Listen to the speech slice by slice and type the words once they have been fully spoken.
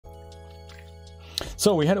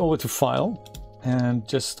So we head over to File and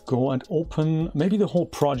just go and open maybe the whole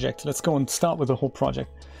project. Let's go and start with the whole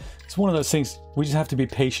project. It's one of those things we just have to be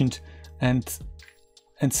patient and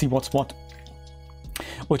see what's what,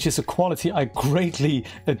 which is a quality I greatly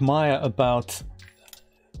admire about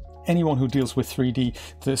anyone who deals with 3D,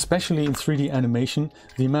 especially in 3D animation.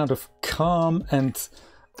 The amount of calm and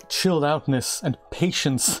chilled outness and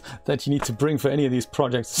patience that you need to bring for any of these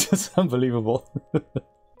projects is just unbelievable.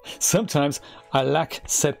 Sometimes I lack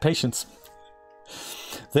said patience.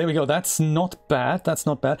 There we go. That's not bad. That's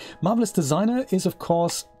not bad. Marvelous Designer is of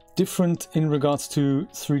course different in regards to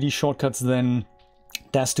 3D shortcuts than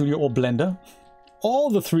DAZ Studio or Blender. All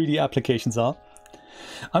the 3D applications are.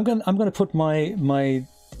 I'm gonna put my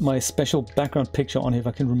special background picture on here if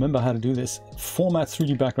I can remember how to do this. Format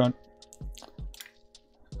 3D background.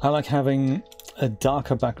 I like having a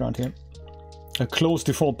darker background here. A closed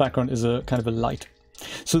default background is a kind of a light.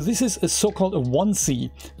 So this is a so-called a onesie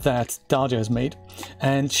that Darja has made,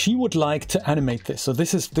 and she would like to animate this. So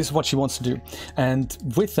this is what she wants to do. And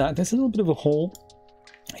with that, there's a little bit of a hole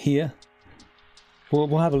here.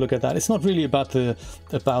 We'll have a look at that. It's not really about the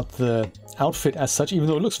outfit as such, even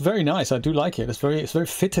though it looks very nice. I do like it. It's very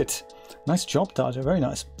fitted. Nice job, Darja. Very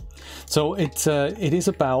nice. So it is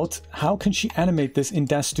about how can she animate this in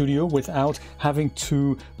DAZ Studio without having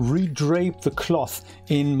to redrape the cloth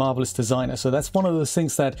in Marvelous Designer. So that's one of those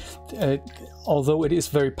things that, although it is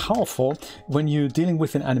very powerful, when you're dealing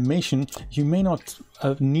with an animation, you may not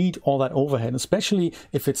need all that overhead, especially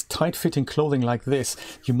if it's tight-fitting clothing like this.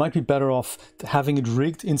 You might be better off having it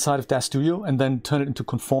rigged inside of DAZ Studio and then turn it into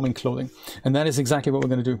conforming clothing. And that is exactly what we're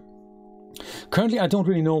going to do. Currently, I don't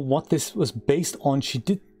really know what this was based on. She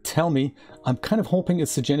did tell me. I'm kind of hoping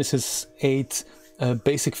it's the Genesis 8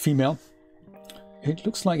 basic female. It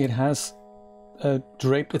looks like it has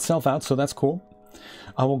draped itself out, so that's cool.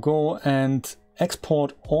 I will go and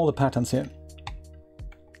export all the patterns here.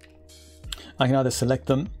 I can either select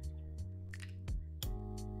them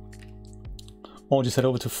or just head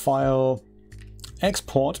over to File,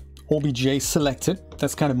 Export, OBJ selected.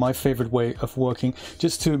 That's kind of my favorite way of working,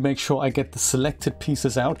 just to make sure I get the selected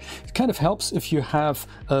pieces out. It kind of helps if you have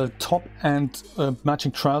a top and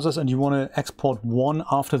matching trousers and you want to export one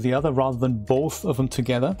after the other rather than both of them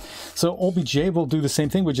together. So OBJ will do the same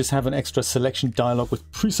thing. We just have an extra selection dialog with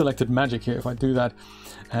pre-selected magic here. If I do that,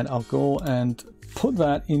 and I'll go and put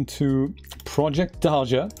that into Project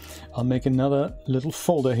Darja. I'll make another little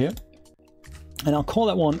folder here, and I'll call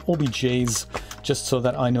that one OBJs, just so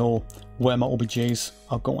that I know where my OBJs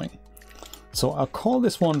are going. So I'll call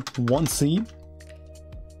this one Onesie.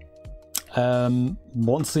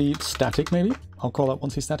 Onesie static, maybe. I'll call that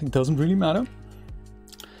Onesie static. Doesn't really matter,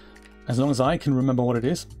 as long as I can remember what it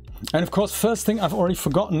is. And of course, first thing I've already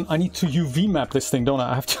forgotten, I need to UV map this thing, don't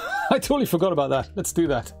I? I totally forgot about that. Let's do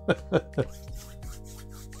that.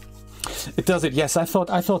 It does it. Yes, I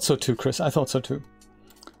thought so too, Chris. I thought so too.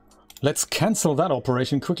 Let's cancel that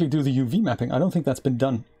operation, quickly do the UV mapping. I don't think that's been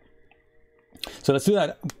done. So let's do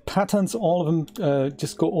that. Patterns, all of them,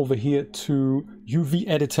 just go over here to UV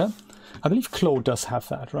editor. I believe CLO does have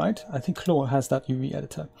that, right? I think CLO has that UV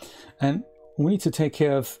editor. And we need to take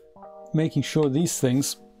care of making sure these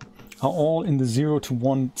things are all in the 0 to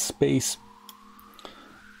 1 space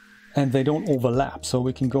and they don't overlap. So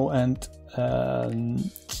we can go and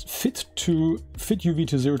fit UV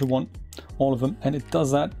to 0 to 1, all of them, and it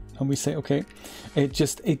does that. And we say, okay,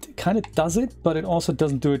 it kind of does it, but it also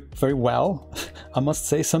doesn't do it very well. I must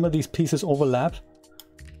say, some of these pieces overlap,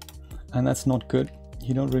 and that's not good.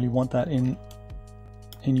 You don't really want that in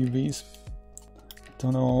UVs.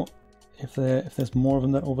 Don't know if there's more of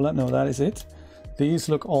them that overlap. No, that is it. These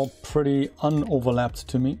look all pretty unoverlapped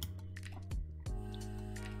to me.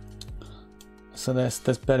 So there's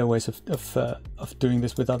better ways of doing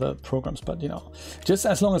this with other programs, but you know, just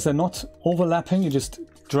as long as they're not overlapping, you just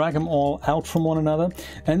drag them all out from one another,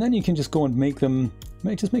 and then you can just go and make them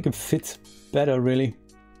fit better, really.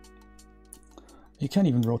 You can't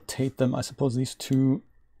even rotate them, I suppose, these two.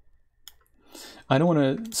 I don't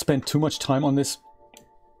want to spend too much time on this,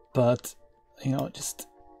 but you know, just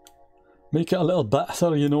make it a little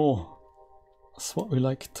better, you know. That's what we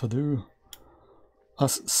like to do.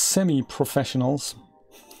 Us semi-professionals,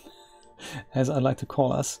 as I like to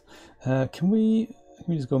call us. Can we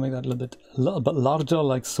just go make that a little bit larger,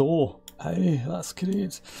 like so? Hey, that's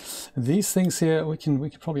great. These things here, we can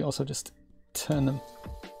probably also just turn them,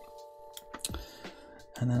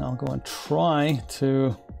 and then I'll go and try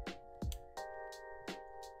to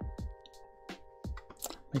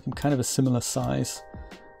make them kind of a similar size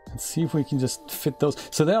and see if we can just fit those.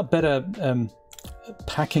 So there are better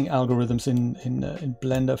packing algorithms in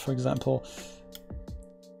Blender, for example.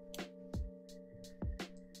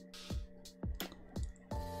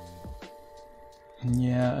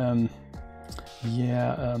 Yeah,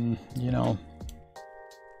 you know,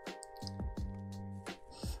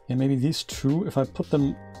 yeah, maybe these two, if I put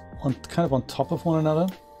them on kind of on top of one another,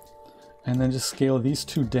 and then just scale these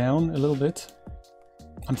two down a little bit.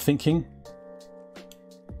 I'm thinking,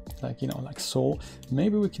 like, you know, like so.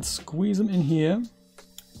 Maybe we can squeeze them in here.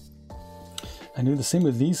 And do the same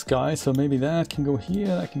with these guys. So maybe that can go here,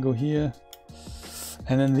 that can go here.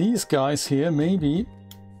 And then these guys here, maybe.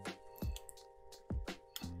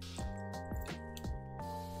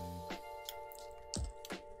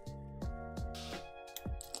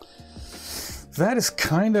 That is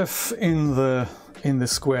kind of in the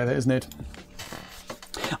square there, isn't it?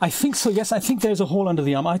 I think so, yes. I think there's a hole under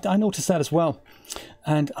the arm. I noticed that as well.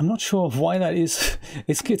 And I'm not sure why that is.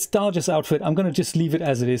 It's Darja's outfit. I'm going to just leave it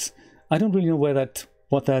as it is. I don't really know where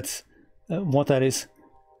what that is.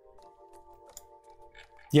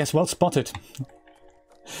 Yes, well spotted.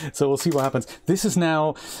 So we'll see what happens. This is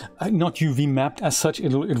now not UV mapped as such.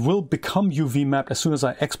 It will become UV mapped as soon as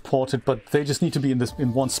I export it, but they just need to be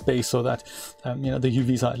in one space so that you know, the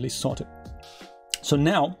UVs are at least sorted. So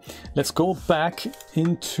now let's go back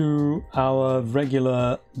into our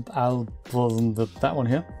regular album, that one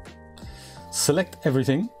here. Select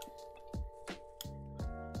everything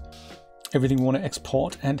we want to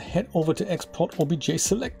export, and head over to export obj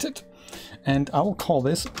selected. And I will call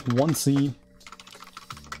this Onesie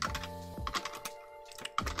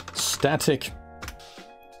static.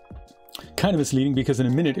 Kind of misleading because in a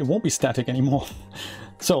minute it won't be static anymore.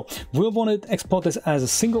 So we'll want to export this as a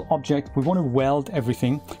single object. We want to weld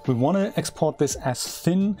everything. We want to export this as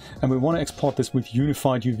thin, and we want to export this with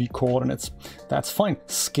unified UV coordinates. That's fine.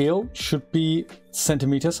 Scale should be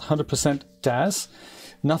centimeters, 100% DAZ.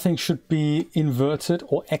 Nothing should be inverted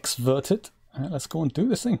or exverted. Let's go and do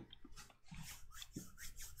this thing.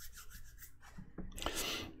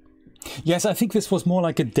 Yes, I think this was more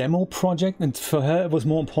like a demo project, and for her it was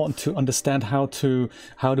more important to understand how do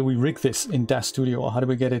we rig this in DAZ Studio, or how do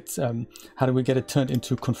we get it turned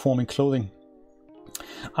into conforming clothing.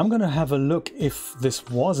 I'm gonna have a look if this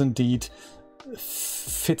was indeed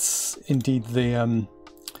fits indeed the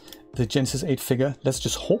Genesis 8 figure. Let's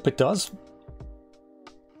just hope it does.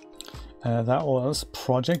 That was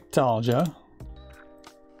Project Darja,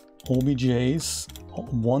 OBJ's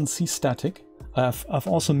Onesie static. I've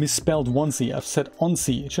also misspelled Onesie. I've said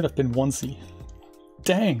Onesie. It should have been Onesie.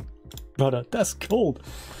 Dang, brother, that's cold.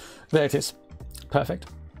 There it is. Perfect.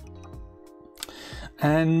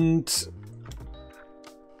 And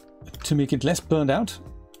to make it less burned out,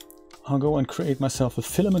 I'll go and create myself a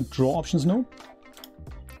filament draw options node.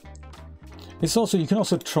 It's also, you can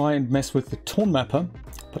also try and mess with the tone mapper,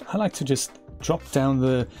 but I like to just drop down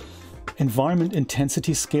the environment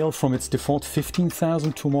intensity scale from its default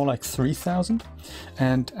 15,000 to more like 3,000,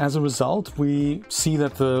 and as a result we see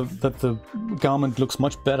that the garment looks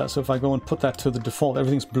much better. So if I go and put that to the default,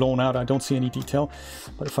 everything's blown out, I don't see any detail.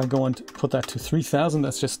 But if I go and put that to 3,000,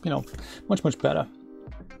 that's just, you know, much better.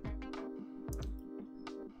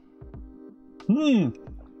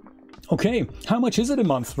 Okay, how much is it a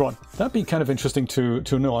month, Rod? That'd be kind of interesting to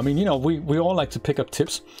know. I mean, you know, we all like to pick up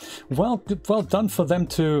tips. Well done for them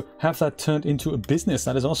to have that turned into a business.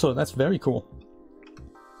 That's very cool.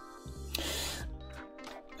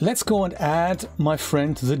 Let's go and add, my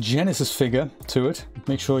friend, the Genesis figure to it.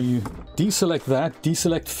 Make sure you deselect that,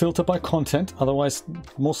 deselect filter by content. Otherwise,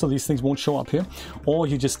 most of these things won't show up here. Or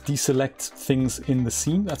you just deselect things in the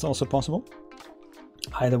scene. That's also possible.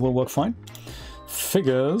 Either will work fine.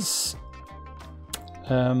 Figures.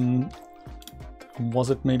 Was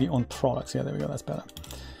it maybe on products? Yeah, there we go, that's better.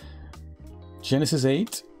 Genesis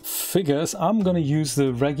 8 figures. I'm going to use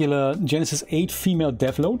the regular Genesis 8 female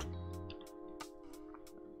dev load.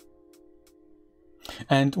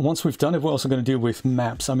 And once we've done it, we're also going to deal with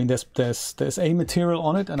maps. I mean, there's a material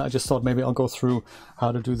on it, and I just thought maybe I'll go through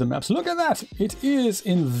how to do the maps. Look at that! It is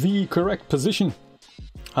in the correct position.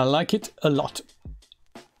 I like it a lot.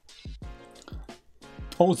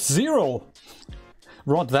 Oh, 0!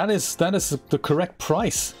 Rod, that is the correct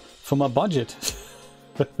price for my budget.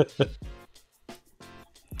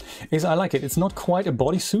 I like it. It's not quite a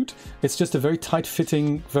bodysuit. It's just a very tight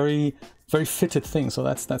fitting, very fitted thing. So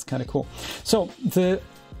that's kind of cool. So the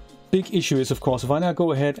big issue is, of course, if I now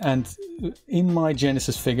go ahead and in my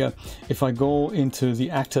Genesis figure, if I go into the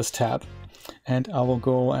Actors tab, and I will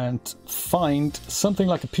go and find something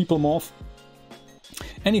like a people morph.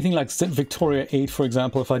 anything like Victoria 8, for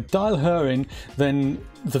example, if I dial her in, then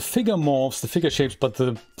the figure morphs, the figure shapes, but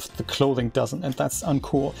the clothing doesn't, and that's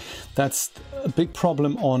uncool. That's a big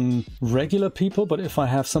problem on regular people, but if I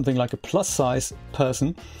have something like a plus size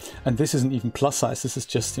person, and this isn't even plus size, this is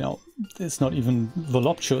just, you know, it's not even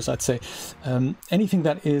voluptuous, I'd say. Anything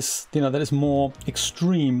that is, you know, that is more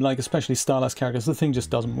extreme, like especially stylized characters, the thing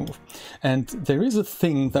just doesn't move. And there is a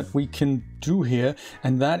thing that we can do here,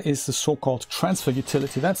 and that is the so-called transfer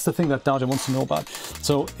utility. That's the thing that Darja wants to know about.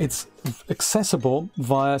 So it's accessible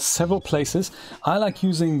via several places. I like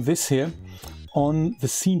using this here on the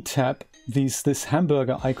scene tab, this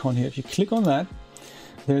hamburger icon here. If you click on that,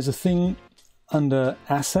 there's a thing under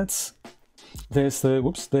assets. There's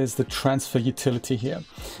the transfer utility here,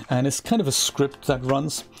 and it's kind of a script that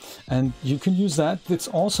runs, and you can use that. It's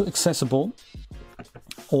also accessible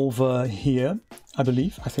over here, I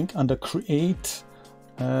think under create,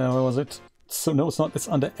 where was it? So no, it's not, it's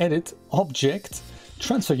under edit, object,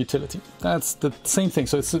 transfer utility. That's the same thing.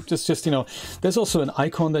 So it's just, you know, there's also an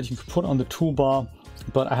icon that you can put on the toolbar,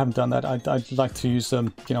 but I haven't done that. I'd like to use,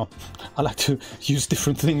 you know, I like to use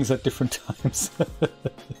different things at different times.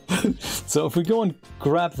 So if we go and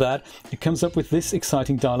grab that, it comes up with this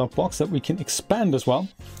exciting dialog box that we can expand as well.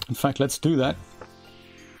 In fact, let's do that.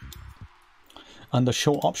 Under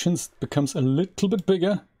show options, it becomes a little bit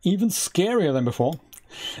bigger, even scarier than before.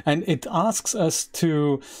 And it asks us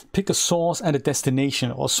to pick a source and a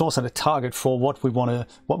destination, or a source and a target for what we want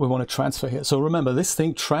to transfer here. So remember, this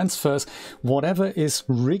thing transfers whatever is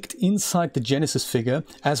rigged inside the Genesis figure,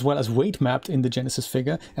 as well as weight mapped in the Genesis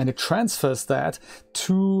figure, and it transfers that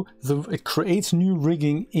to it creates new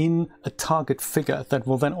rigging in a target figure that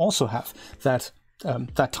will then also have that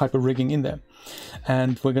type of rigging in there.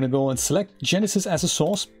 And we're going to go and select Genesis as a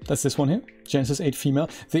source. That's this one here, Genesis 8 female.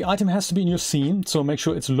 The item has to be in your scene, so make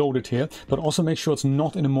sure it's loaded here, but also make sure it's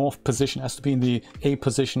not in a morph position. It has to be in the A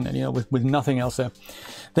position, and, you know, with nothing else there.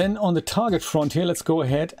 Then on the target front here, let's go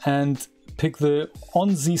ahead and pick the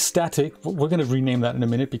Onesie static. We're going to rename that in a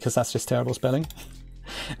minute because that's just terrible spelling.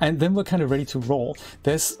 And then we're kind of ready to roll.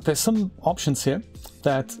 There's some options here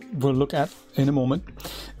that we'll look at in a moment.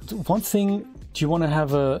 One thing you want to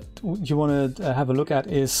have a look at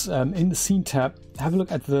is in the scene tab. Have a look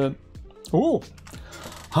at the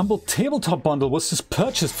Humble Tabletop Bundle was just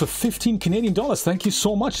purchased for 15 Canadian dollars. Thank you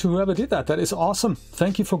so much to whoever did that. That is awesome.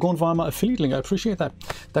 Thank you for going via my affiliate link. I appreciate that.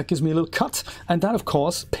 That gives me a little cut, and that of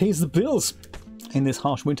course pays the bills in this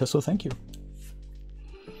harsh winter. So thank you.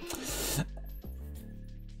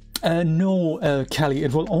 No, Callie,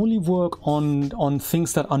 it will only work on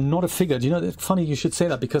things that are not a figure. You know, it's funny you should say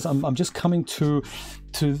that, because I'm just coming to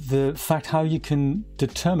the fact how you can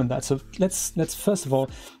determine that. So let's first of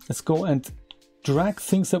all, let's go and drag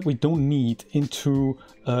things that we don't need into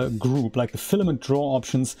a group, like the filament draw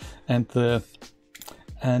options and the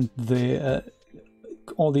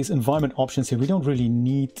all these environment options here. We don't really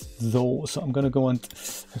need those. So I'm going to go and,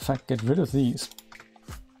 in fact, get rid of these.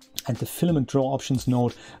 And the filament draw options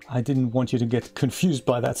node, I didn't want you to get confused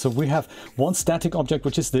by that. So we have one static object,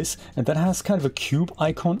 which is this, and that has kind of a cube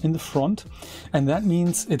icon in the front, and that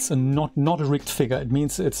means it's not a rigged figure. It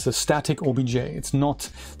means it's a static OBJ. It's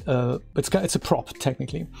not it's a prop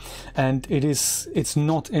technically, and it's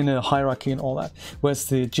not in a hierarchy and all that. Whereas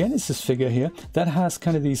the Genesis figure here, that has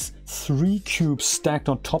kind of these 3 cubes stacked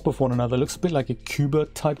on top of one another. It looks a bit like a Cuba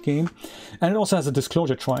type game, and it also has a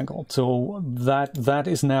disclosure triangle. So that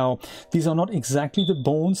is now, these are not exactly the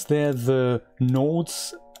bones, they're the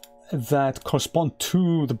nodes that correspond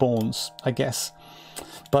to the bones, I guess.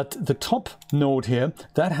 But the top node here,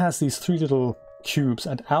 that has these 3 little cubes,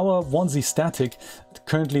 and our Onesie static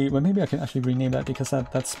currently, well, maybe I can actually rename that, because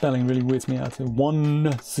that spelling really weirds me out.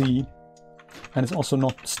 Onesie, and it's also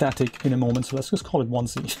not static in a moment, so let's just call it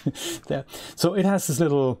Onesie there. So it has this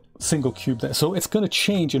little single cube there. So it's going to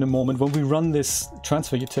change in a moment when we run this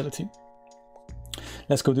transfer utility.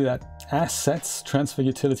 Let's go do that. Assets, transfer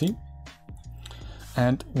utility.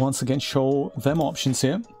 And once again, show them options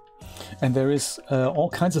here. And there is all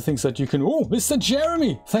kinds of things that you can... Oh, Mr.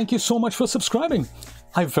 Jeremy! Thank you so much for subscribing.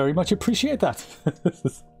 I very much appreciate that.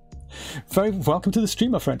 Very welcome to the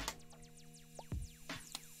stream, my friend.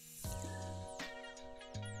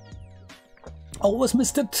 Oh, it was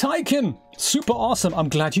Mr. Tyken! Super awesome. I'm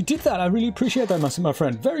glad you did that. I really appreciate that, my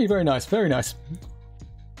friend. Very, very nice. Very nice.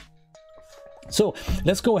 So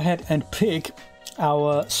let's go ahead and pick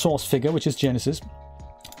our source figure, which is Genesis.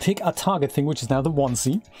 pick our target thing, which is now the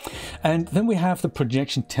onesie. And then we have the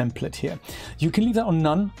projection template here. You can leave that on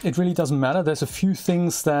none. It really doesn't matter. There's a few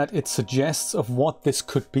things that it suggests of what this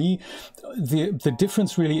could be. The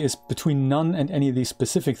difference really is between none and any of these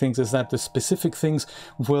specific things is that the specific things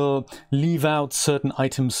will leave out certain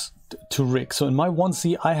items to rig. So in my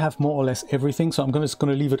onesie, I have more or less everything. So I'm just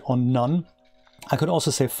going to leave it on none. I could also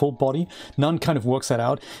say full body. None kind of works that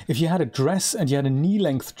out. If you had a dress and you had a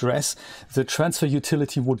knee-length dress, the transfer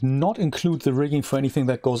utility would not include the rigging for anything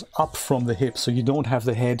that goes up from the hip. So you don't have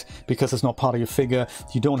the head because it's not part of your figure.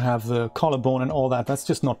 You don't have the collarbone and all that. That's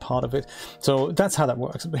just not part of it. So that's how that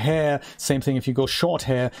works. Hair, same thing. If you go short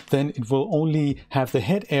hair, then it will only have the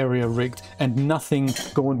head area rigged and nothing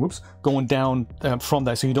going down from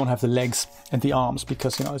there. So you don't have the legs and the arms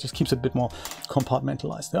because, you know, it just keeps it a bit more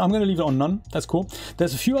compartmentalized. I'm going to leave it on none. That's cool.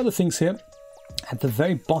 There's a few other things here. At the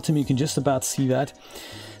very bottom, you can just about see that.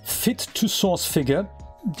 Fit to source figure.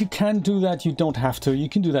 You can do that. You don't have to. You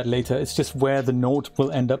can do that later. It's just where the node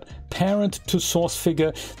will end up. Parent to source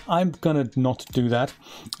figure. I'm going to not do that.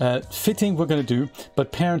 Fitting we're going to do,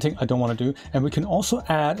 but parenting I don't want to do. And we can also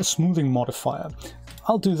add a smoothing modifier.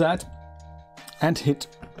 I'll do that and hit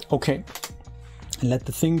OK. And let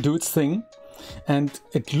the thing do its thing. And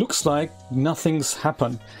it looks like nothing's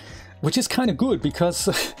happened. Which is kind of good because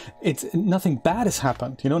nothing bad has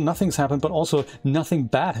happened, you know, nothing's happened, but also nothing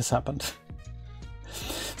bad has happened.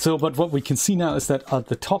 So, but what we can see now is that at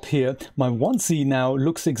the top here, my onesie now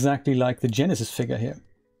looks exactly like the Genesis figure here.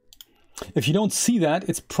 If you don't see that,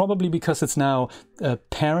 it's probably because it's now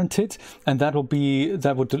parented, and that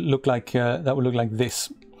would look like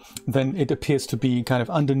this. Then it appears to be kind of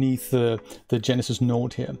underneath the Genesis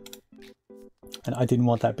node here. And I didn't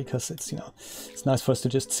want that because it's, you know, it's nice for us to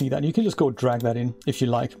just see that. You can just go drag that in if you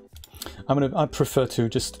like. I prefer to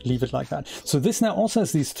just leave it like that. So this now also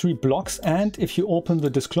has these 3 blocks, and if you open the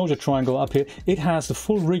disclosure triangle up here, it has the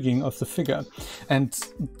full rigging of the figure. And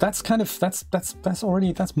that's kind of that's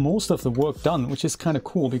most of the work done, which is kind of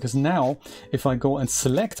cool, because now if I go and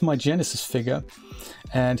select my Genesis figure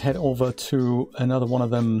and head over to another one of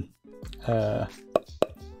them,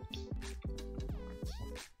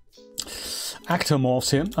 actor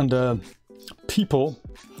morphs here under people,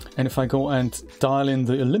 and if I go and dial in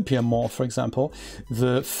the Olympia morph, for example,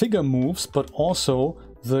 the figure moves, but also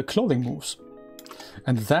the clothing moves.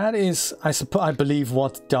 And that is, I believe,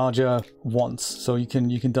 what Darja wants. So you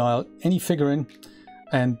can dial any figure in,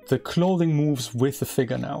 and the clothing moves with the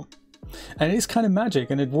figure now. And it is kind of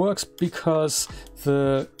magic, and it works because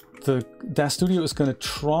the DAZ Studio is going to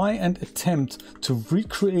try and attempt to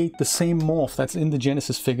recreate the same morph that's in the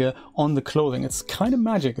Genesis figure on the clothing. It's kind of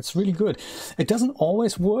magic. It's really good. It doesn't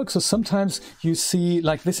always work. So sometimes you see,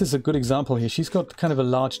 like this is a good example here. She's got kind of a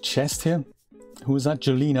large chest here. Who is that?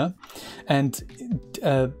 Jolena. And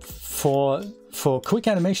for quick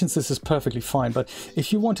animations, this is perfectly fine. But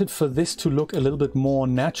if you wanted for this to look a little bit more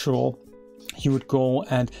natural, you would go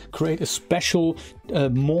and create a special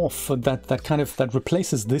morph that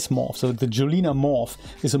replaces this morph. So the Jolena morph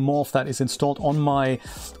is a morph that is installed on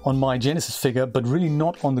my Genesis figure, but really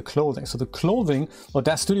not on the clothing. So the clothing, or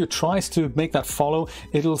DAZ Studio tries to make that follow.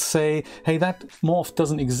 It'll say, hey, that morph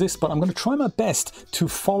doesn't exist, but I'm going to try my best to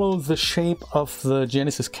follow the shape of the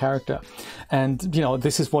Genesis character. And, you know,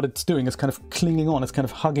 this is what it's doing. It's kind of clinging on. It's kind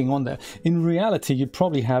of hugging on there. In reality, you'd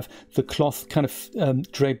probably have the cloth kind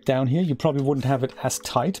of draped down here. You probably wouldn't have it as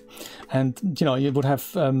tight. And, you know, you would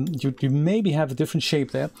have, you maybe have a different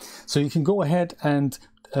shape there. So you can go ahead and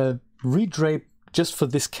redrape just for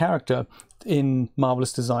this character in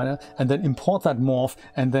Marvelous Designer, and then import that morph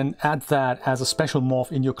and then add that as a special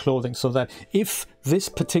morph in your clothing, so that if this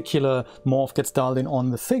particular morph gets dialed in on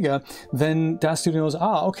the figure, then DAZ Studio knows,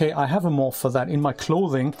 okay, I have a morph for that in my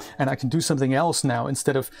clothing, and I can do something else now.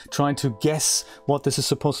 Instead of trying to guess what this is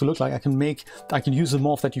supposed to look like, I can use the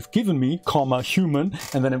morph that you've given me, comma, human,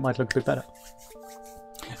 and then it might look a bit better.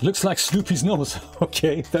 It looks like Snoopy's nose.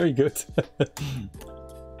 Okay, very good.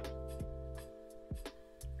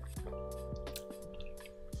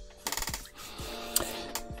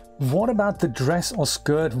 What about the dress or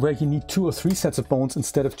skirt where you need 2 or 3 sets of bones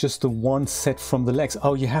instead of just the 1 set from the legs?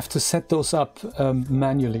 Oh, you have to set those up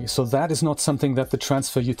manually. So that is not something that the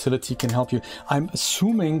transfer utility can help you. I'm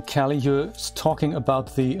assuming, Callie, you're talking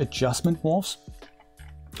about the adjustment morphs.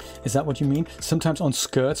 Is that what you mean? Sometimes on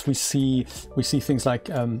skirts we see things like,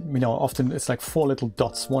 you know, often it's like 4 little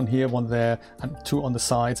dots, 1 here, 1 there, and 2 on the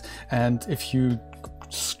sides. And if you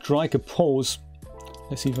strike a pose,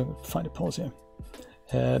 let's see if I can find a pose here.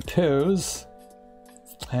 Pose,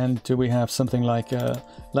 and do we have something like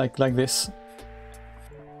this,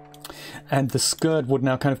 and the skirt would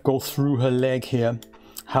now kind of go through her leg here.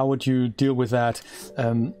 how would you deal with that?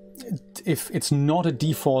 If it's not a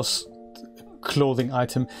DForce clothing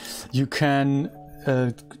item, you can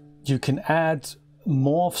add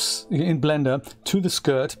morphs in Blender to the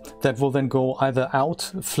skirt that will then go either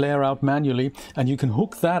out, flare out manually, and you can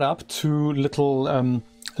hook that up to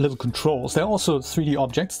little controls. There are also 3D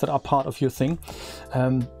objects that are part of your thing.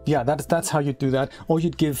 Yeah, that's how you do that. Or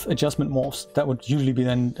you'd give adjustment morphs. That would usually be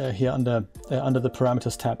then here under the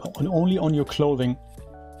parameters tab, only on your clothing.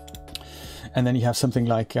 And then you have something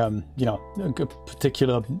like you know, a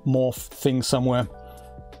particular morph thing somewhere.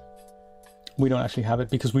 We don't actually have it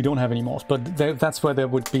because we don't have any morphs, but that's where there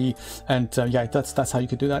would be. And yeah, that's how you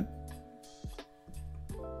could do that.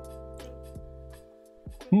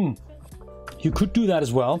 You could do that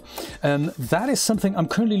as well. That is something I'm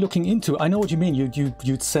currently looking into. I know what you mean.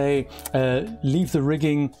 You'd say leave the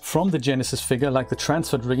rigging from the Genesis figure, like the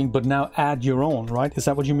transferred rigging, but now add your own, right? Is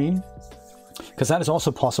that what you mean? Because that is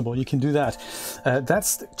also possible. You can do that.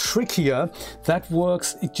 That's trickier. That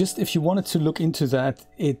works just if you wanted to look into that.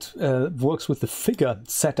 It works with the figure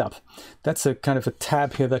setup. That's a kind of a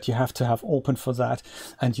tab here that you have to have open for that.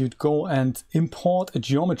 And you'd go and import a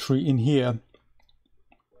geometry in here.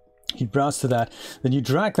 You browse to that, then you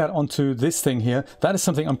drag that onto this thing here. That is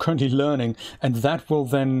something I'm currently learning, and that will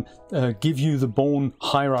then give you the bone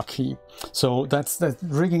hierarchy. So that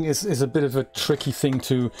rigging is a bit of a tricky thing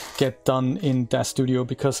to get done in DAZ Studio,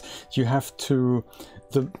 because you have to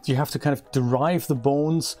kind of derive the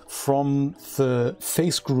bones from the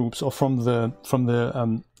face groups, or from the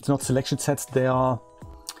it's not selection sets, they are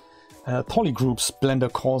polygroups. Blender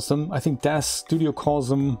calls them. I think DAZ Studio calls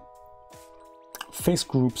them face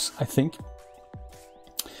groups. I think.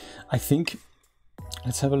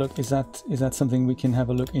 Let's have a look. Is that something we can have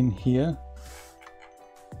a look in here?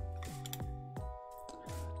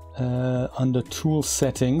 Under tool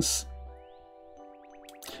settings.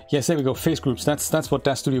 Yes, there we go. Face groups. That's what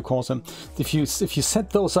DAZ Studio calls them. If you set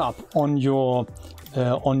those up on your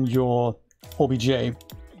OBJ,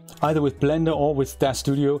 either with Blender or with DAZ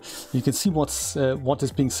Studio, you can see what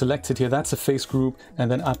is being selected here. That's a face group,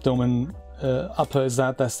 and then abdomen. Upper is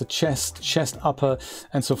that's the chest upper,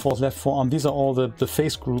 and so forth, left forearm. These are all the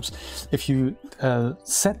face groups. If you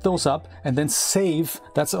set those up and then save,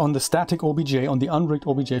 that's on the static OBJ, on the unrigged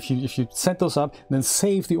OBJ. If you set those up and then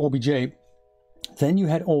save the OBJ, then you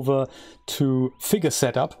head over to figure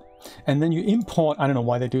setup, and then you import. I don't know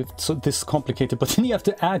why they do it so this complicated, but then you have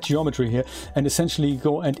to add geometry here and essentially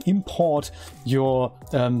go and import your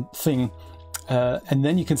thing, and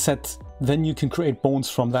then you can set. Then you can create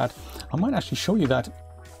bones from that. I might actually show you that.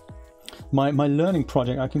 My learning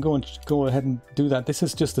project, I can go ahead and do that. This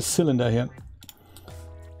is just a cylinder here.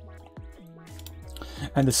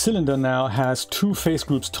 And the cylinder now has two face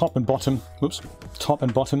groups, top and bottom. Oops, top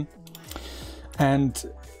and bottom. And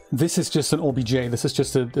this is just an OBJ. This is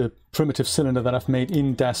just a primitive cylinder that I've made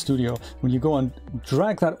in DAZ Studio. When you go and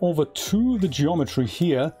drag that over to the geometry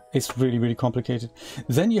here, it's really, really complicated.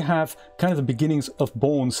 Then you have kind of the beginnings of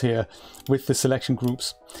bones here with the selection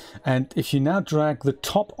groups. And if you now drag the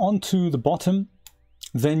top onto the bottom,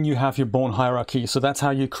 then you have your bone hierarchy. So that's how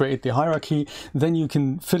you create the hierarchy. Then you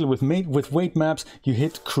can fiddle with weight maps. You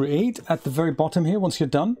hit create at the very bottom here once you're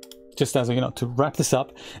done. Just as a, to wrap this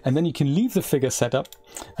up, and then you can leave the figure setup,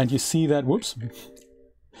 and you see that, whoops,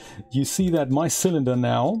 you see that my cylinder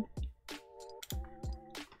now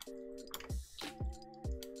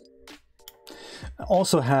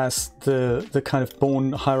also has the kind of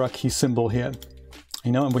bone hierarchy symbol here,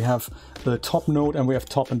 and we have the top node and we have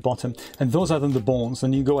top and bottom, and those are then the bones,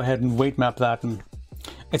 and you go ahead and weight map that, and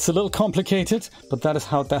it's a little complicated, but that is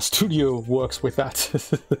how DAZ Studio works with that.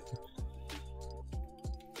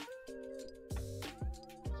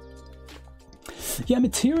 Yeah,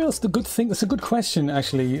 materials, the good thing, it's a good question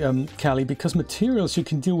actually, Callie, because materials you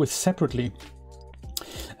can deal with separately.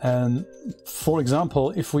 For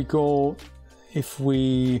example, if we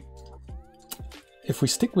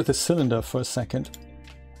stick with the cylinder for a second,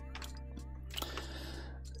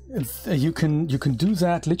 you can do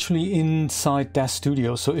that literally inside DAZ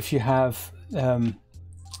Studio. So if you have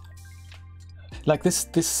like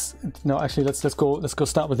this, no, actually, let's go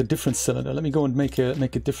start with a different cylinder. Let me go and make a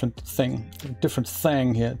different thing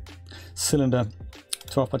here. Cylinder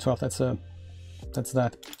 12 by 12. That's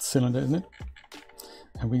that cylinder, isn't it?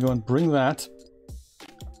 And we go and bring that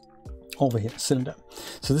over here, cylinder.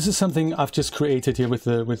 So this is something I've just created here with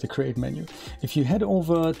the create menu. If you head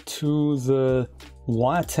over to the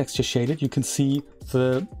wire texture shaded, you can see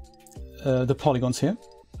the polygons here.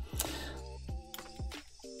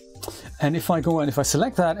 And if I go and if I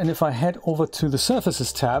select that, and if I head over to the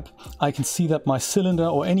Surfaces tab, I can see that my cylinder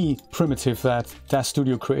or any primitive that DAZ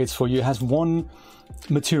Studio creates for you has one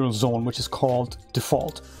material zone, which is called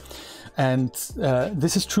default. And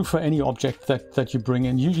this is true for any object that you bring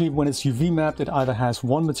in. Usually when it's UV mapped, it either has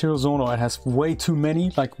one material zone or it has way too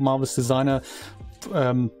many, like Marvelous Designer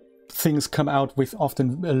things come out with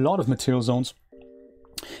often a lot of material zones.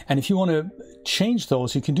 And if you want to change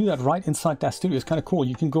those, you can do that right inside DAZ Studio. It's kind of cool.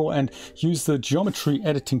 You can go and use the geometry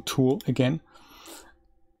editing tool again.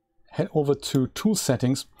 Head over to tool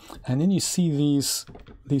settings, and then you see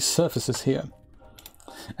these surfaces here.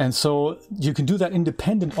 And so you can do that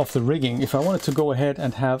independent of the rigging. If I wanted to go ahead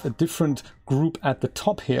and have a different group at the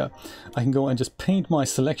top here, I can go and just paint my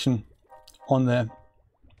selection on there.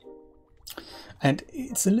 And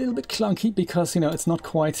it's a little bit clunky because, you know, it's not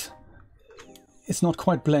quite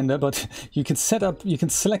Blender, but you can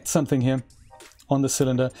select something here on the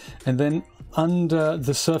cylinder, and then under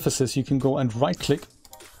the surfaces you can go and right click,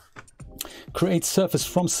 create surface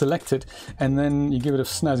from selected, and then you give it a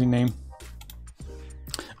snazzy name.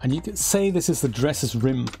 And you can say this is the dress's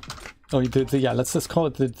rim. Oh, yeah, let's call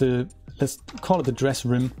it the dress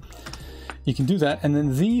rim. You can do that, and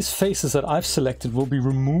then these faces that I've selected will be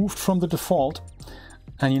removed from the default,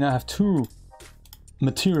 and you now have two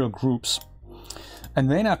material groups. And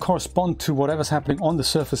they now correspond to whatever's happening on the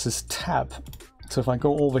Surfaces tab. So if I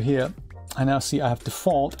go over here, I now see I have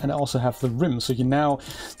default and I also have the rim. So you now,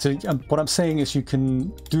 what I'm saying is you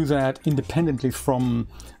can do that independently from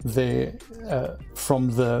the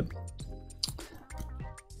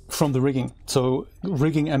rigging. So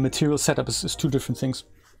rigging and material setup is two different things.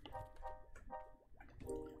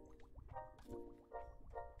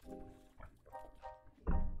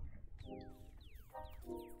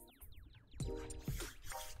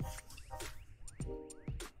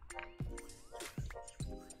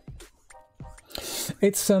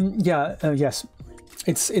 It's yes,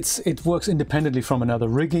 it works independently from another.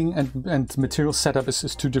 Rigging and material setup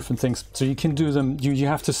is two different things. So you can do them. You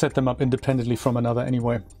have to set them up independently from another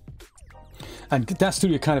anyway. And DAZ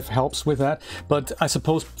Studio kind of helps with that. But I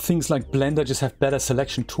suppose things like Blender just have better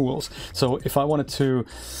selection tools. So if I wanted to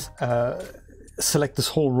select this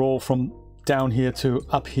whole row from down here to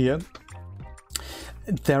up here,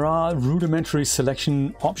 there are rudimentary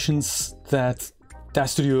selection options that DAZ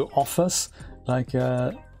Studio offers, like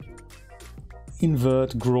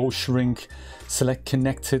invert, grow, shrink, select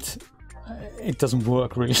connected. It doesn't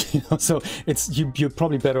work really, you know? So you're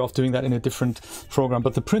probably better off doing that in a different program,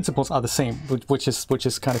 but the principles are the same, which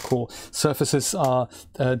is kind of cool. Surfaces are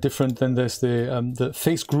different. Then there's the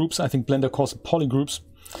face groups. I think Blender calls it polygroups.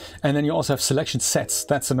 And then you also have selection sets.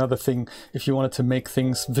 That's another thing. If you wanted to make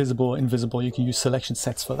things visible or invisible, you can use selection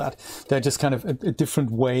sets for that. They're just kind of a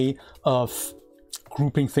different way of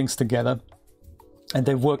grouping things together, and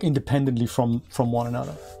they work independently from one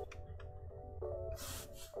another.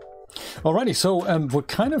 Alrighty, so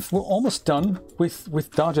we're almost done with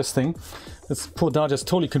Darja's thing. Poor Darja's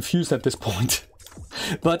totally confused at this point.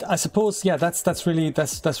 But I suppose, yeah, that's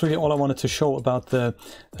really all I wanted to show about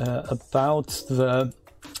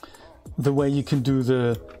the way you can do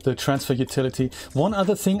the transfer utility. One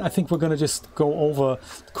other thing I think we're going to just go over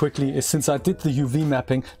quickly is, since I did the UV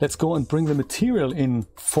mapping, let's go and bring the material in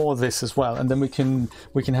for this as well, and then we can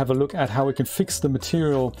have a look at how we can fix the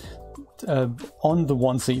material on the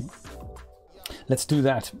onesie. Let's do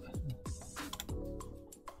that.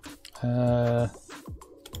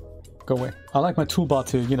 Go away. I like my toolbar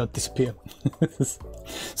to, you know, disappear.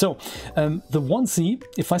 So the onesie,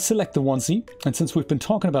 if I select the onesie, and since we've been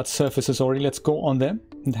talking about surfaces already, let's go on there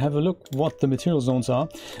and have a look what the material zones are.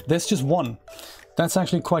 There's just one. That's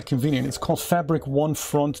actually quite convenient. It's called Fabric 1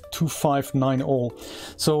 Front 2590.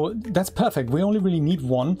 So that's perfect. We only really need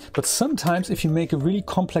one, but sometimes if you make a really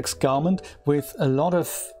complex garment with a lot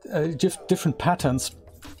of different patterns,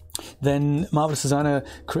 then Marvelous Designer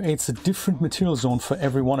creates a different material zone for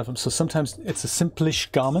every one of them. So sometimes it's a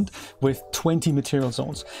simplish garment with 20 material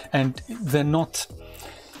zones, and they're not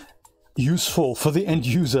useful for the end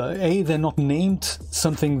user. They're not named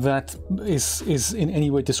something that is in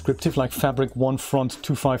any way descriptive, like Fabric 1 Front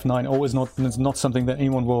 2590 is not something that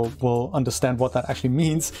anyone will understand what that actually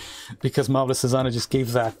means, because Marvelous Designer just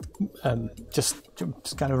gave that just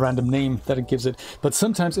kind of random name that it gives it. But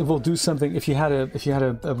sometimes it will do something. If you had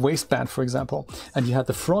a waistband, for example, and you had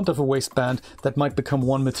the front of a waistband, that might become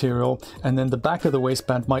one material, and then the back of the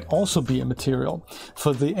waistband might also be a material.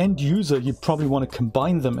 For the end user, you probably want to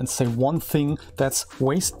combine them and say one thing that's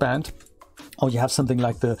waistband, or you have something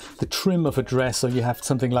like the trim of a dress, or you have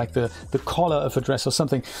something like the collar of a dress or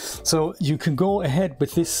something. So you can go ahead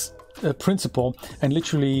with this principle and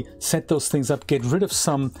literally set those things up, get rid of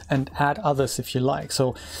some and add others if you like.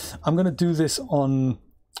 So I'm going to do this on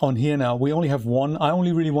here now. We only have one. I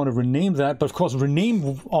only really want to rename that, but of course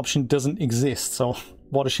rename option doesn't exist, so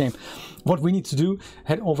what a shame. What we need to do,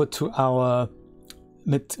 head over to our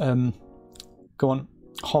go on,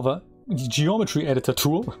 hover geometry editor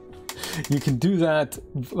tool. You can do that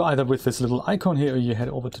either with this little icon here, or you head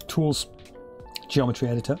over to tools, geometry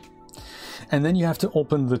editor, and then you have to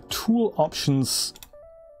open the tool options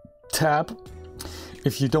tab.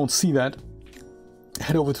 If you don't see that,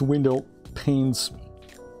 head over to window, panes,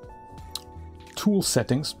 tool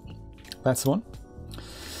settings, that's the one,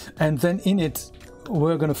 and then in it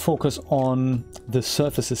we're going to focus on the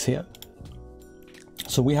surfaces here.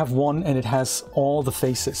 So we have one and it has all the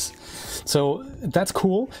faces, so that's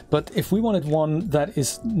cool. But if we wanted one that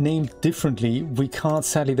is named differently, we can't,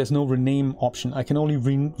 sadly. There's no rename option. I can only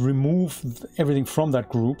remove everything from that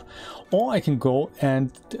group, or I can go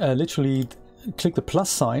and literally click the plus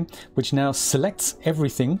sign, which now selects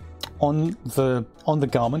everything on the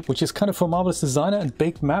garment, which is kind of for Marvelous Designer, and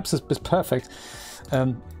baked maps is perfect.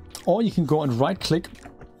 Or you can go and right click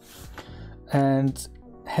and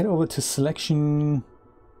head over to selection,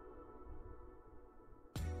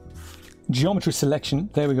 geometry selection,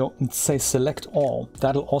 there we go, and say select all.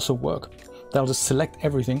 That'll also work. That'll just select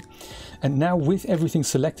everything. And now with everything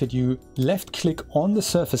selected, you left click on the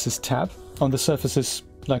surfaces tab, on the surfaces,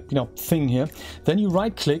 like, you know, thing here. Then you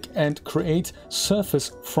right click and create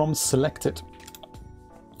surface from selected.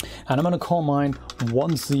 And I'm going to call mine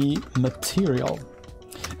Onesie material.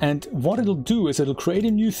 And what it'll do is it'll create a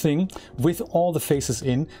new thing with all the faces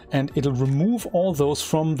in, and it'll remove all those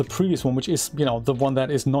from the previous one, which is, you know, the one that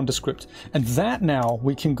is nondescript. And that now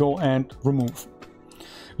we can go and remove,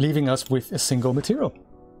 leaving us with a single material.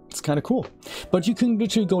 It's kind of cool. But you can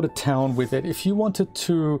literally go to town with it. If you wanted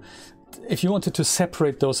to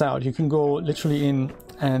separate those out, you can go literally in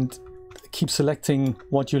and keep selecting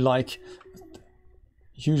what you like,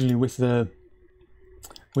 usually with the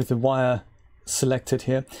wire selected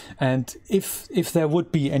here. And if there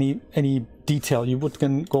would be any detail, you would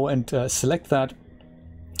then go and select that,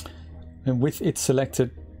 and with it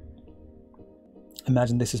selected,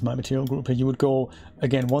 imagine this is my material group here, you would go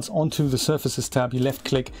again once onto the surfaces tab, you left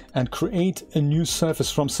click and create a new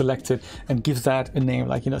surface from selected and give that a name,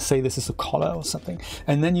 like, you know, say this is a collar or something,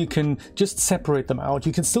 and then you can just separate them out.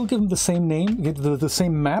 You can still give them the same name, get the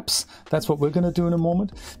same maps. That's what we're going to do in a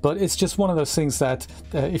moment, but it's just one of those things that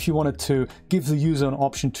if you wanted to give the user an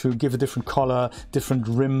option to give a different color, different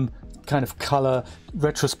rim kind of color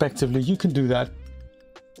retrospectively, you can do that.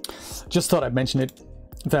 Just thought I'd mention it.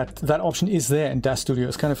 That option is there in DAZ Studio.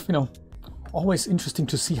 It's kind of, you know, always interesting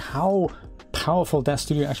to see how powerful DAZ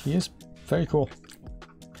Studio actually is. Very cool.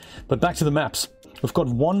 But back to the maps. We've got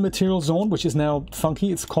one material zone, which is now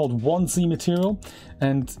funky. It's called Onesie material.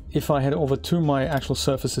 And if I head over to my actual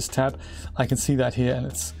surfaces tab, I can see that here, and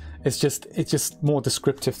it's just more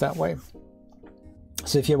descriptive that way.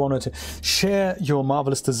 So if you wanted to share your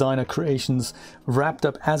Marvelous Designer creations wrapped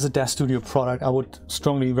up as a DAZ Studio product, I would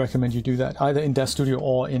strongly recommend you do that, either in DAZ Studio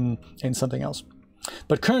or in something else.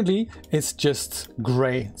 But currently it's just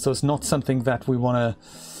gray, so it's not something that we want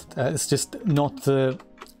to, it's just not the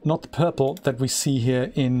purple that we see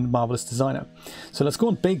here in Marvelous Designer. So let's go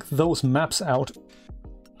and bake those maps out,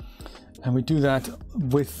 and we do that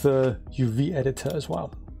with the UV editor as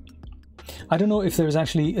well. I don't know if there's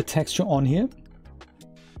actually a texture on here.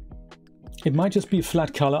 It might just be a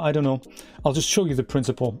flat color, I don't know. I'll just show you the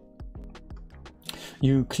principle.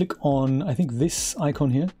 You click on, I think, this icon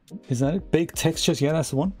here. Is that it? Bake textures, yeah, that's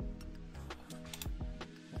the one.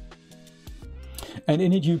 And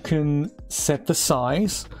in it you can set the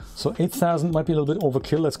size. So 8000 might be a little bit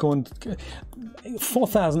overkill. Let's go and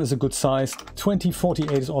 4000 is a good size.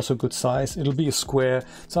 2048 is also a good size. It'll be a square.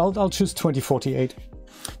 So I'll choose 2048.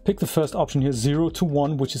 Pick the first option here, 0 to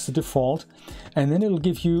 1, which is the default, and then it'll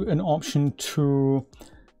give you an option to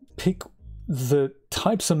pick the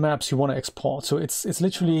types of maps you want to export. So it's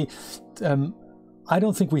literally, I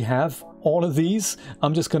don't think we have all of these.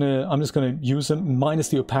 I'm just gonna use them minus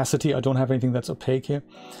the opacity. I don't have anything that's opaque here,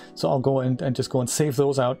 so I'll go and just go and save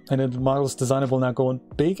those out, and then Marvelous Designer will now go and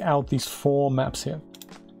bake out these 4 maps here.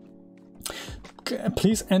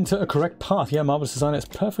 Please enter a correct path. Yeah, Marvelous Designer is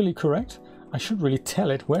perfectly correct. I should really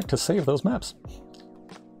tell it where to save those maps.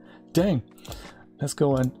 Dang. Let's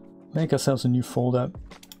go and make ourselves a new folder.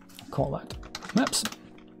 Call that maps.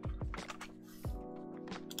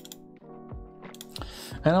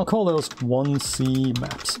 And I'll call those Onesie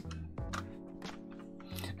maps.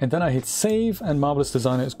 And then I hit save, and Marvelous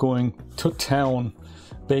Designer is going to town,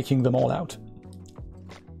 baking them all out.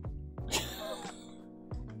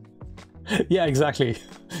 Yeah, exactly.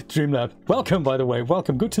 Dreamlab. Welcome, by the way.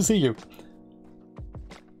 Welcome. Good to see you.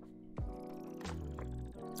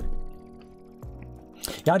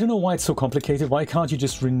 Yeah, I don't know why it's so complicated. Why can't you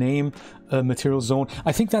just rename a material zone?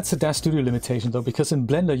 I think that's a DAZ Studio limitation though, because in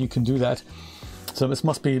Blender you can do that. So this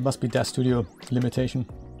must be DAZ Studio limitation.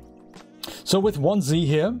 So with Onesie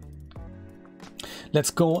here,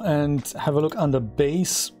 let's go and have a look under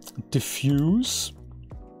base, diffuse.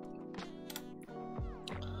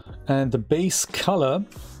 And the base color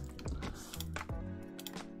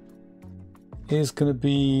is going to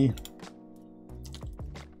be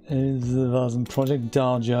project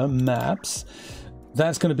Darja maps.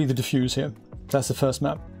 That's going to be the diffuse here. That's the first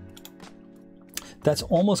map. That's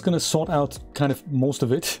almost going to sort out kind of most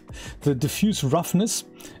of it. The diffuse roughness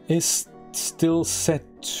is still set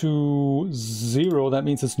to 0. That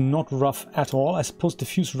means it's not rough at all. I suppose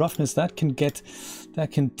diffuse roughness, that can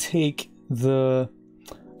take the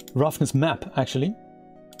roughness map actually.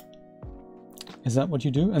 Is that what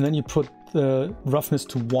you do? And then you put the roughness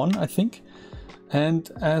to 1, I think.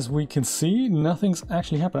 And as we can see, nothing's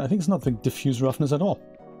actually happened. I think it's not the diffuse roughness at all.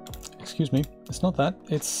 Excuse me, it's not that.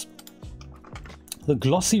 It's the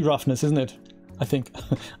glossy roughness, isn't it? I think.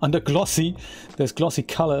 Under glossy, there's glossy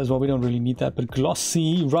color as well. We don't really need that, but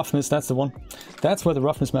glossy roughness, that's the one. That's where the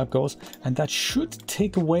roughness map goes. And that should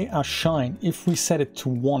take away our shine if we set it to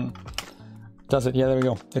 1. Does it? Yeah, there we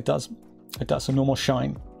go. It does. It does. So no more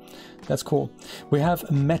shine. That's cool. We have a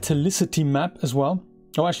metallicity map as well.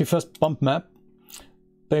 Oh, actually, first bump map.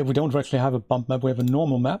 But we don't actually have a bump map. We have a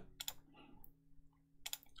normal map.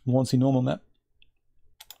 Onesie normal map.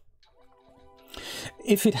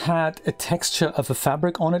 If it had a texture of a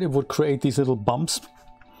fabric on it, it would create these little bumps.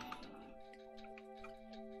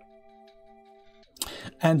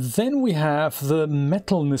 And then we have the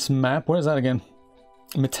metalness map. Where is that again?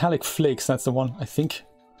 Metallic flakes, that's the one, I think.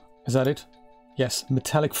 Is that it? Yes,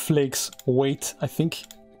 metallic flakes weight, I think.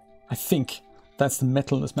 That's the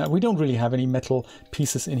metalness map. We don't really have any metal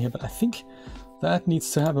pieces in here, but I think that needs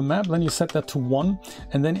to have a map. Then you set that to 1,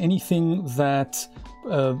 and then anything that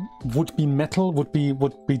would be metal would be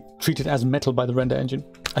treated as metal by the render engine.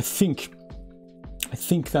 I think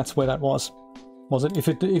that's where that was. Was it? If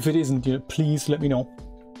it isn't, you know, please let me know.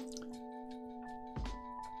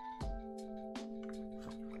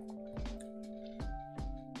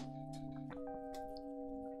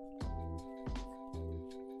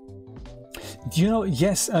 You know,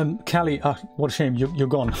 yes, Callie, what a shame, you're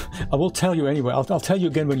gone. I will tell you anyway. I'll tell you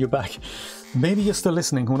again when you're back. Maybe you're still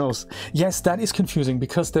listening, who knows. Yes, that is confusing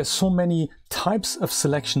because there's so many types of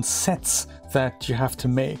selection sets that you have to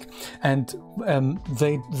make. And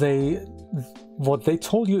what they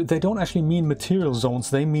told you, they don't actually mean material zones,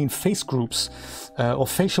 they mean face groups or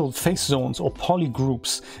facial face zones or poly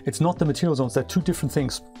groups. It's not the material zones, they're two different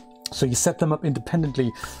things. So you set them up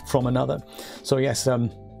independently from another. So yes,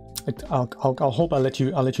 I'll hope I'll let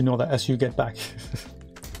you know that as you get back.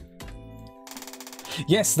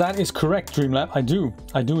 Yes, that is correct, Dreamlab. I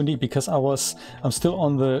do indeed, because I'm still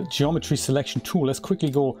on the geometry selection tool. Let's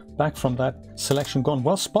quickly go back from that selection. Gone.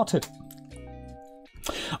 Well spotted.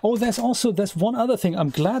 Oh, there's one other thing.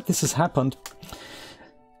 I'm glad this has happened.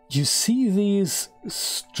 You see these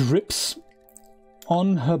strips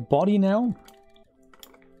on her body now?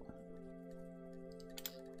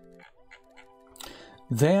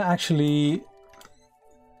 They're actually,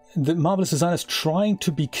 the Marvelous Design is trying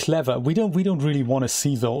to be clever. We don't really want to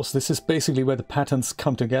see those. This is basically where the patterns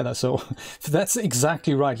come together. So that's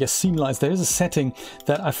exactly right. Yes, seam lines. There is a setting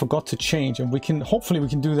that I forgot to change, and hopefully we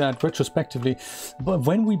can do that retrospectively. But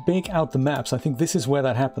when we bake out the maps, I think this is where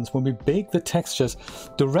that happens. When we bake the textures,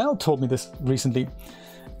 Dorel told me this recently.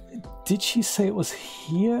 Did she say it was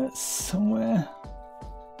here somewhere?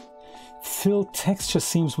 Fill texture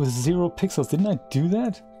seams with 0 pixels. Didn't I do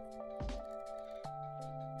that?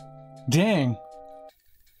 Dang.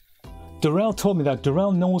 Dorel told me that.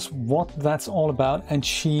 Dorel knows what that's all about, and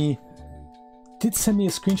she did send me a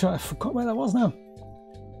screenshot. I forgot where that was now.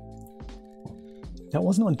 That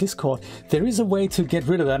wasn't on Discord. There is a way to get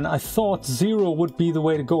rid of that, and I thought 0 would be the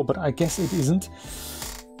way to go, but I guess it isn't.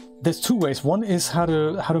 There's 2 ways. One is how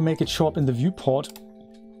to make it show up in the viewport.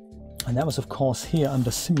 And that was, of course, here under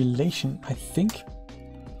simulation, I think,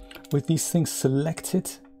 with these things selected.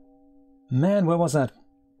 Man, where was that?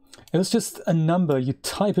 It was just a number you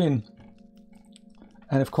type in.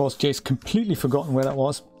 And of course, Jay's completely forgotten where that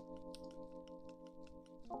was.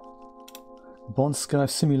 Bond Sky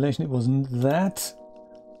simulation, it wasn't that.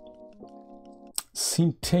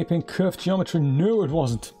 Seam taping, curved geometry, no, it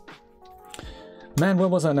wasn't. Man, where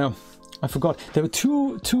was I now? I forgot. There were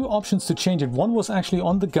two options to change it. One was actually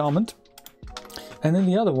on the garment, and then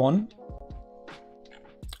the other one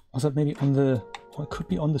Was that maybe on the, or it could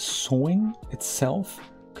be on the sewing itself?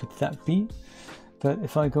 Could that be? That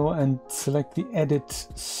if I go and select the edit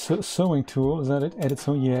sewing tool, is that it? Edit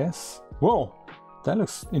sewing, yes. Whoa, that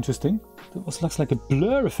looks interesting. That looks like a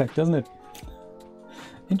blur effect, doesn't it?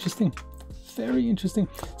 Interesting, very interesting.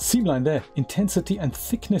 Seam line there, intensity and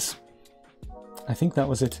thickness. I think that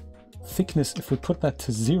was it. Thickness, if we put that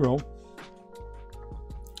to 0.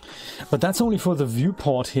 But that's only for the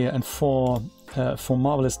viewport here, and for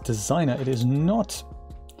Marvelous Designer. It is not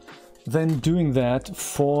then doing that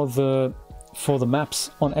for the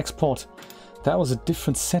maps on export. That was a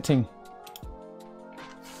different setting.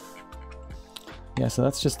 Yeah, so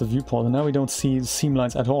that's just the viewport, and now we don't see the seam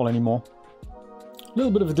lines at all anymore. A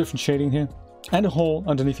little bit of a different shading here, and a hole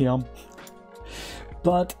underneath the arm.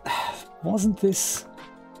 But wasn't this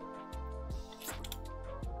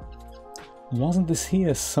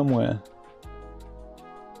here somewhere?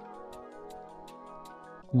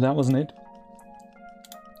 That wasn't it.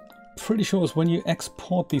 Pretty sure it's when you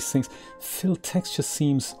export these things. Fill texture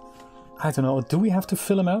seams. I don't know. Do we have to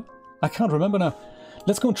fill them out? I can't remember now.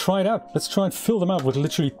 Let's go and try it out. Let's try and fill them out with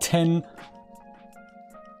literally 10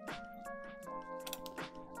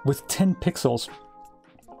 pixels.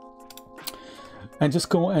 And just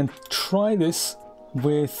go and try this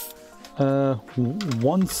with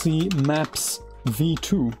Onesie Maps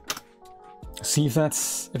V2. See if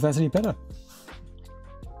that's any better.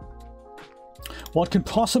 What can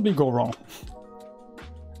possibly go wrong?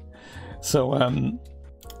 So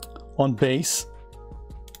on base,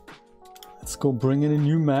 let's go bring in a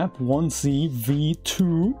new map, Onesie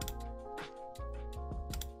V2.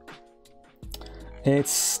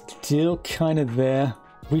 It's still kind of there.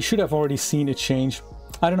 We should have already seen it change.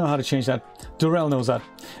 I don't know how to change that. Durrell knows that.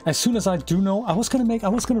 As soon as I do know, I was gonna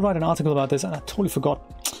write an article about this, and I totally forgot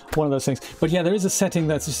one of those things. But yeah, there is a setting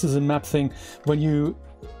that's just as a map thing. When you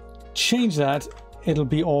change that, it'll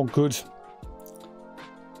be all good.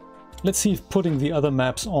 Let's see if putting the other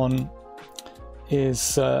maps on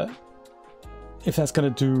is if that's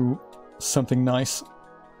gonna do something nice.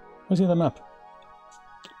 Where's the other map?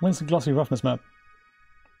 Where's the glossy roughness map?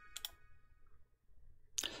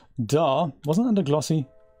 Duh, wasn't under glossy.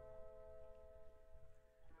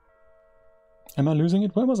 Am I losing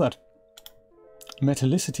it? Where was that?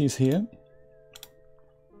 Metallicity is here,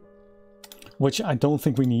 which I don't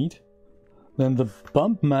think we need. Then the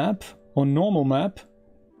bump map or normal map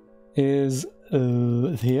is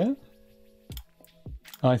here,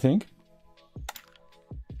 I think.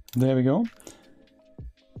 There we go.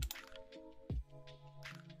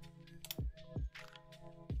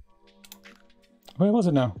 Where was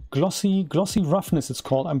it now? Glossy roughness it's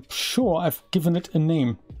called. I'm sure I've given it a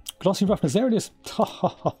name. Glossy roughness, there it is.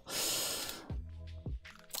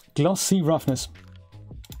 Glossy roughness.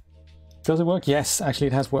 Does it work? Yes, actually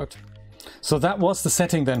it has worked. So that was the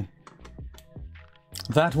setting then.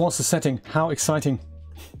 That was the setting. How exciting.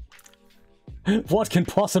 What can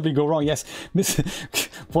possibly go wrong? Yes.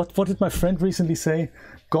 What did my friend recently say?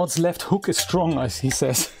 God's left hook is strong, as he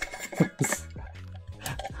says.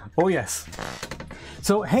 Oh yes.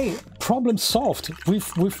 So hey, problem solved.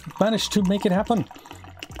 We've managed to make it happen.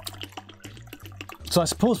 So I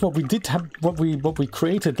suppose what we did have, what we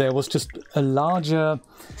created there was just a larger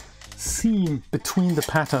seam between the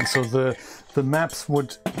patterns, so the maps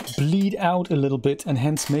would bleed out a little bit, and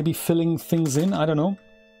hence maybe filling things in. I don't know,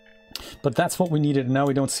 but that's what we needed. Now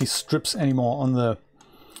we don't see strips anymore on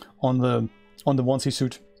the onesie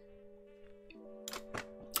suit.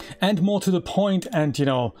 And more to the point, and you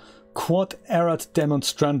know, quod erat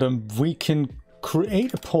demonstrandum, we can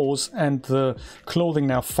create a pose and the clothing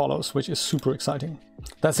now follows, which is super exciting.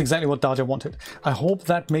 That's exactly what Darja wanted. I hope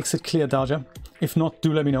that makes it clear, Darja. If not,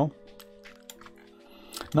 do let me know.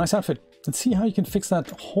 Nice outfit. Let's see how you can fix that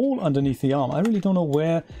hole underneath the arm. I really don't know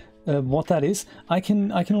where, what that is. I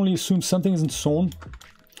can only assume something isn't sewn,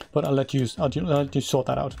 but I'll let you sort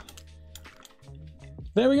that out.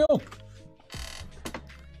 There we go.